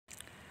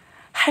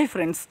Hi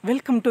friends,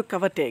 welcome to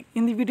Cover Take.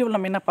 In the video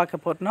நம்ம என்ன பார்க்க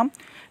போறோம்னா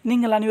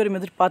நீங்கள் அனைவரும்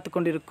எதிர்பார்த்து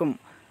கொண்டிருக்கும்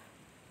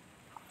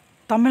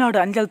தமிழ்நாடு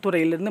அஞ்சல்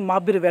துறையிலிருந்து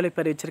மாபெரும் வேலை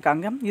பெற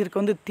வச்சிருக்காங்க. இதற்கு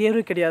வந்து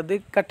தேர்வு கிடையாது,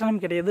 கட்டணம்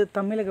கிடையாது.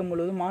 தமிழகம்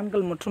முழுவதும்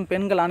ஆண்கள் மற்றும்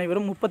பெண்கள்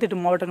அனைவரும்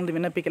 38 மாவட்டங்களில்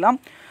விண்ணப்பிக்கலாம்.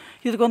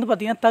 இதுக்கு வந்து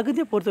பார்த்தீங்கன்னா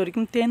தகுதியை பொறுத்த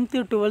வரைக்கும் 10th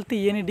 12th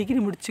எனி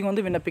டிகிரி முடிச்சு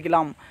வந்து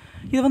விண்ணப்பிக்கலாம்.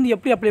 இது வந்து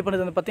எப்படி அப்ளை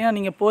பண்ணுறது வந்து பார்த்தீங்கன்னா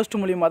நீங்கள்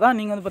போஸ்ட் மூலியமாக தான்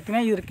நீங்கள் வந்து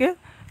பார்த்தீங்கன்னா இதற்கு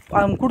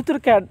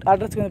கொடுத்துருக்க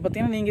அட்ரஸ்க்கு வந்து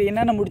பார்த்தீங்கன்னா நீங்கள்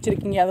என்னென்ன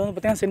முடிச்சிருக்கீங்க அதை வந்து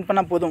பார்த்தீங்கன்னா சென்ட்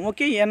பண்ணால் போதும்.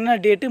 ஓகே, என்ன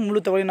டேட்டு முழு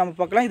தகவலையும் நம்ம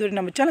பார்க்கலாம். இதுவரை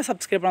நம்ம சேனல்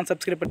சப்ஸ்கிரைப்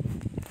பண்ணி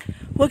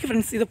ஓகே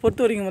ஃப்ரெண்ட்ஸ், இதை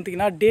பொறுத்த வரைக்கும்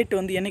பார்த்தீங்கன்னா டேட்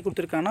வந்து என்னை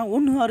கொடுத்துருக்காங்கன்னா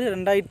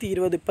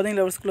 1/6/2020 17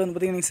 ஹவர்ஸ்க்குள்ள வந்து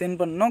பார்த்தீங்கன்னா நீங்கள்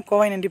சென்ட் பண்ணணும்.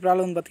 கோவாய் 90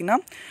 ப்ராப்ளம் வந்து பார்த்தீங்கன்னா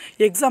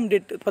எக்ஸாம்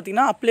டேட்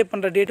பார்த்தீங்கன்னா அப்ளை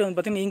பண்ணுற டேட் வந்து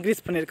பார்த்தீங்கன்னா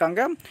இன்க்ரீஸ்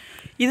பண்ணியிருக்காங்க.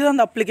 இதுதான்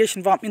அந்த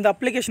அப்ளிகேஷன் ஃபார்ம். இந்த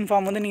அப்ளிகேஷன்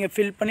ஃபார்ம் வந்து நீங்கள்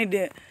ஃபில் பண்ணி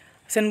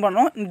சென்ட்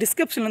பண்ணோம்.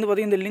 டிஸ்கிரிப்ஷனில் வந்து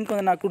பார்த்தீங்கன்னா இந்த லிங்க்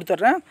வந்து நான்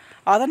கொடுத்துட்றேன்.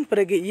 அதன்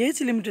பிறகு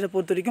ஏஜ் லிமிட்டை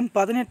பொறுத்த வரைக்கும்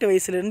 18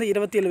 வயசுலேருந்து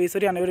 27 வயசு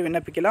வரை அனைவரும்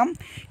விண்ணப்பிக்கலாம்.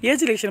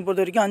 ஏஜ் ரிலேஷனை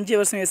பொறுத்த வரைக்கும் 5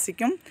 வருஷம்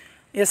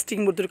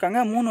எஸ்டிக்கும் கொடுத்துருக்காங்க,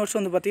 3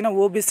 வருஷம் வந்து பார்த்திங்கன்னா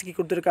ஓபிசிக்கு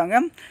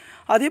கொடுத்துருக்காங்க.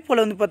 அதே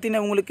போல் வந்து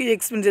பார்த்திங்கன்னா உங்களுக்கு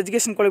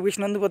எஜுகேஷன்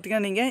குவாலிஃபிகேஷன் வந்து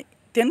பார்த்திங்கன்னா நீங்கள்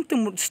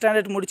 10th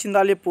ஸ்டாண்டர்ட்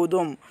முடிச்சிருந்தாலே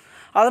போதும்.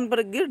 அதன்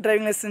பிறகு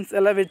டிரைவிங் லைசன்ஸ்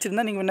எல்லாம்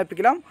வச்சுருந்தா நீங்கள்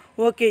விண்ணப்பிக்கலாம்.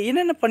 ஓகே,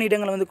 என்னென்ன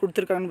பணியிடங்கள் வந்து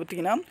கொடுத்துருக்காங்கன்னு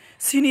பார்த்தீங்கன்னா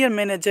senior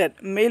manager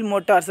mail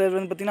motor sir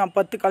வந்து பார்த்திங்கன்னா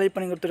 10 காலி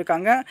பண்ணி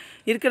கொடுத்துருக்காங்க.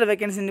 இருக்கிற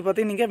வேகன்சி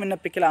பார்த்தீங்கன்னா நீங்கள்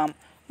விண்ணப்பிக்கலாம்.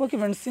 ஓகே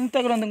ஃப்ரெண்ட்ஸ், இந்த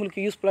தகவல் வந்து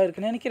உங்களுக்கு யூஸ்ஃபுல்லாக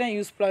இருக்குன்னு நினைக்கிறேன்.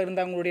 யூஸ்ஃபுல்லாக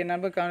இருந்தால் உங்களுடைய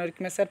நண்பருக்கு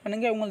அனைவருக்குமே ஷேர்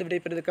பண்ணுங்கள். உங்களுக்கு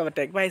விடைபெறுவது cover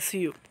take. By,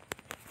 see you.